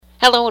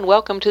Hello and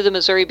welcome to the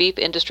Missouri Beef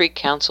Industry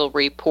Council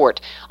Report.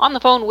 On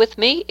the phone with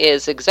me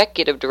is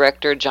Executive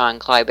Director John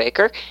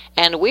Kleiboeker,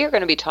 and we are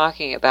going to be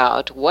talking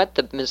about what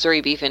the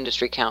Missouri Beef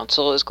Industry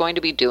Council is going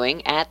to be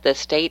doing at the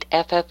State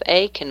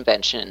FFA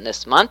Convention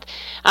this month.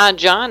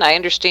 John, I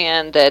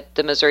understand that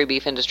the Missouri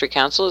Beef Industry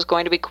Council is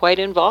going to be quite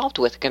involved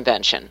with the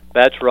convention.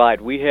 That's right.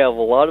 We have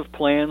a lot of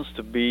plans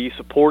to be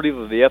supportive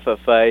of the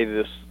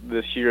FFA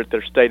this year at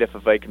their State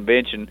FFA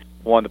Convention.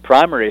 One of the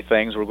primary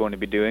things we're going to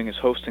be doing is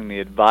hosting the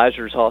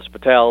Advisors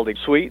Hospitality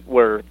Suite,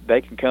 where they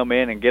can come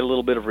in and get a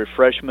little bit of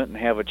refreshment and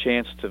have a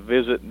chance to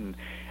visit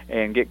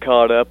and get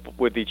caught up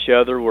with each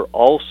other. We're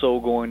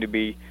also going to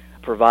be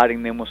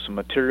providing them with some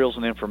materials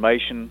and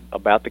information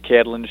about the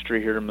cattle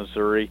industry here in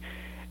Missouri.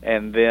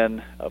 And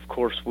then, of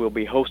course, we'll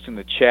be hosting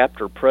the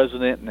chapter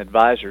president and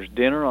advisors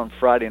dinner on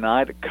Friday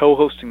night,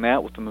 co-hosting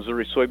that with the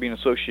Missouri Soybean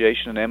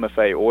Association and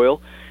MFA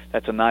Oil.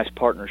 That's a nice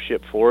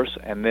partnership for us.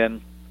 And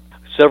then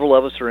several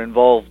of us are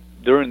involved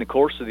during the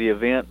course of the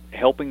event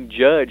helping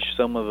judge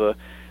some of the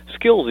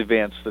skills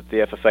events that the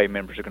FFA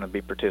members are going to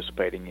be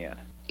participating in.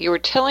 You were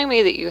telling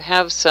me that you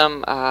have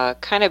some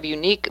kind of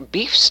unique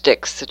beef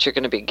sticks that you're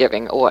going to be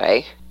giving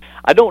away.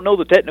 I don't know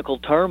the technical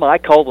term. I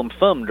call them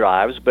thumb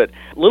drives, but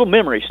little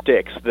memory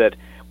sticks that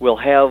will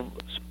have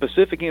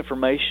specific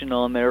information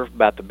on there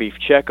about the beef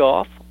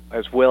checkoff,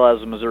 as well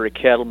as the Missouri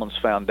Cattlemen's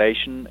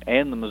Foundation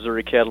and the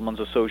Missouri Cattlemen's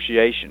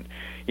Association.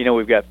 You know,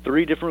 we've got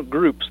three different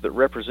groups that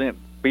represent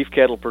beef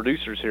cattle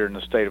producers here in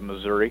the state of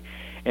Missouri,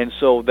 and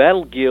so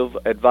that'll give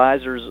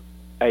advisors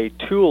a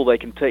tool they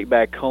can take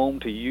back home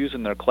to use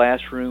in their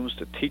classrooms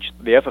to teach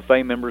the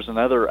FFA members and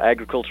other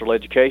agricultural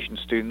education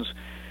students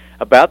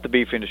about the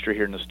beef industry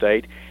here in the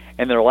state.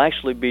 And there will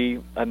actually be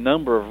a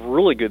number of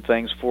really good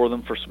things for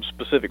them for some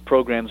specific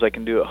programs they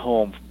can do at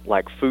home,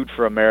 like Food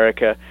for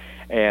America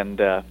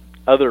and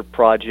other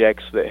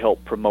projects that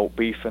help promote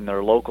beef in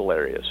their local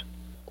areas.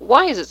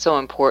 Why is it so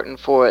important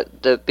for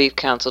the Beef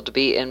Council to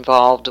be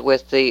involved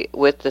with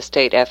the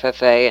state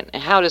FFA,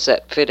 and how does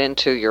that fit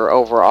into your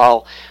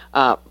overall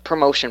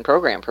promotion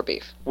program for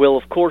beef? Well,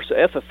 of course,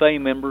 FFA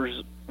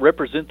members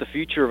represent the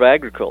future of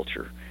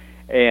agriculture,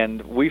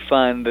 and we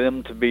find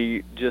them to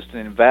be just an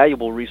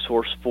invaluable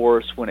resource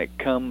for us when it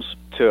comes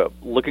to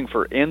looking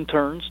for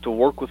interns to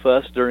work with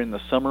us during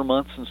the summer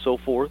months and so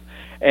forth.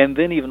 And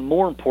then even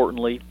more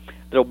importantly,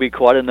 there'll be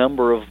quite a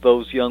number of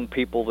those young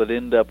people that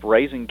end up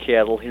raising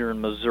cattle here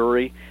in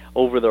Missouri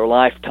over their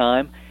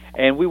lifetime,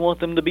 and we want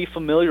them to be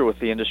familiar with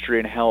the industry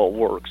and how it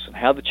works and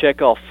how the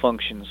checkoff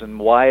functions and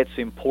why it's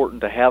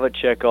important to have a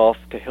checkoff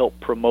to help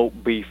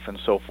promote beef and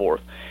so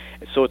forth.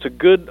 So it's a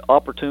good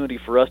opportunity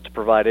for us to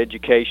provide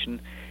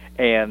education,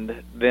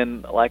 and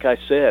then, like I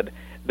said,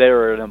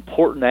 they're an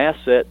important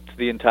asset to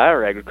the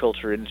entire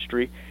agriculture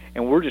industry,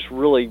 and we're just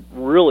really,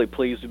 really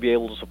pleased to be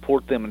able to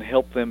support them and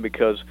help them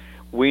because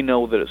we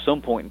know that at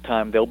some point in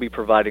time they'll be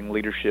providing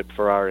leadership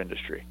for our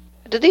industry.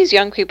 Do these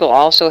young people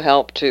also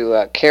help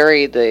to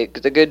carry the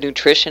good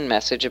nutrition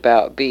message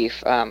about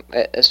beef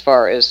as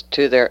far as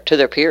to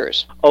their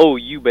peers? Oh,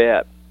 you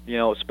bet. You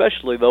know,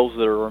 especially those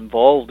that are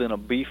involved in a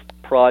beef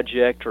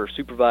project or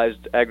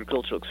supervised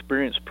agricultural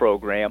experience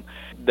program,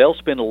 they'll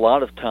spend a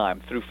lot of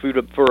time through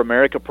Food for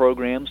America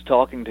programs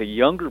talking to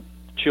younger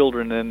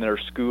children in their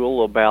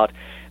school about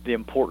the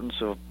importance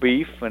of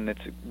beef and its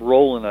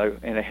role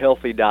in a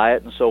healthy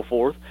diet and so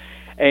forth.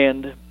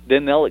 And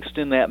then they'll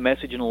extend that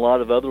message in a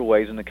lot of other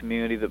ways in the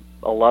community that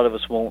a lot of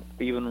us won't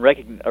even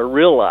recognize or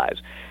realize.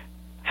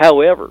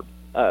 However,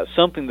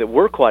 something that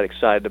we're quite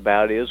excited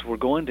about is we're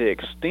going to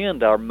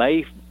extend our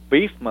May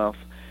Beef Month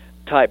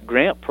type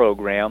grant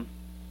program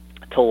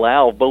to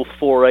allow both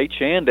 4-H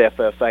and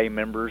FFA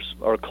members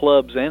or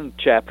clubs and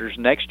chapters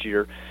next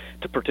year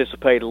to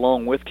participate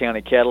along with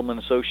county cattlemen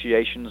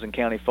associations and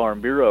county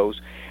farm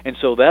bureaus. And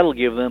so that'll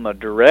give them a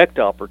direct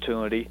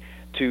opportunity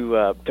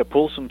to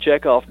pull some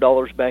checkoff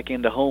dollars back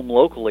into home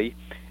locally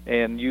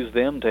and use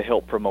them to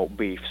help promote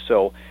beef.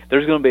 So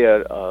there's going to be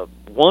a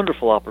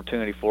wonderful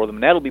opportunity for them,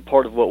 and that'll be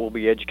part of what we'll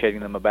be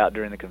educating them about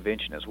during the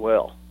convention as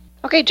well.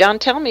 Okay, John,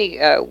 tell me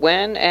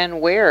when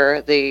and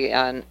where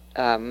the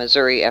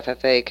Missouri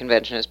FFA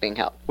Convention is being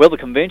held. Well, the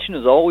convention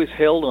is always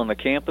held on the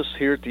campus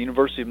here at the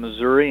University of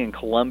Missouri in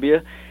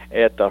Columbia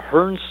at the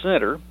Hearn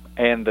Center,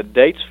 and the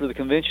dates for the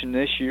convention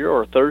this year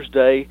are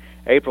Thursday,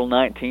 April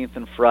 19th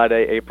and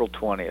Friday, April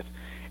 20th.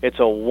 It's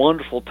a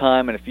wonderful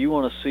time, and if you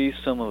want to see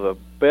some of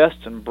the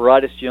best and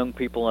brightest young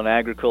people in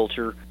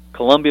agriculture,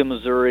 Columbia,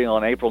 Missouri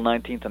on April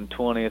 19th and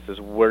 20th is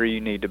where you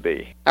need to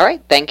be. All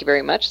right, thank you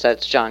very much.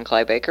 That's John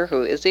Kleiboeker,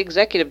 who is the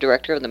Executive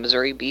Director of the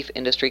Missouri Beef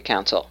Industry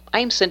Council.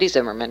 I'm Cindy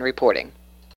Zimmerman reporting.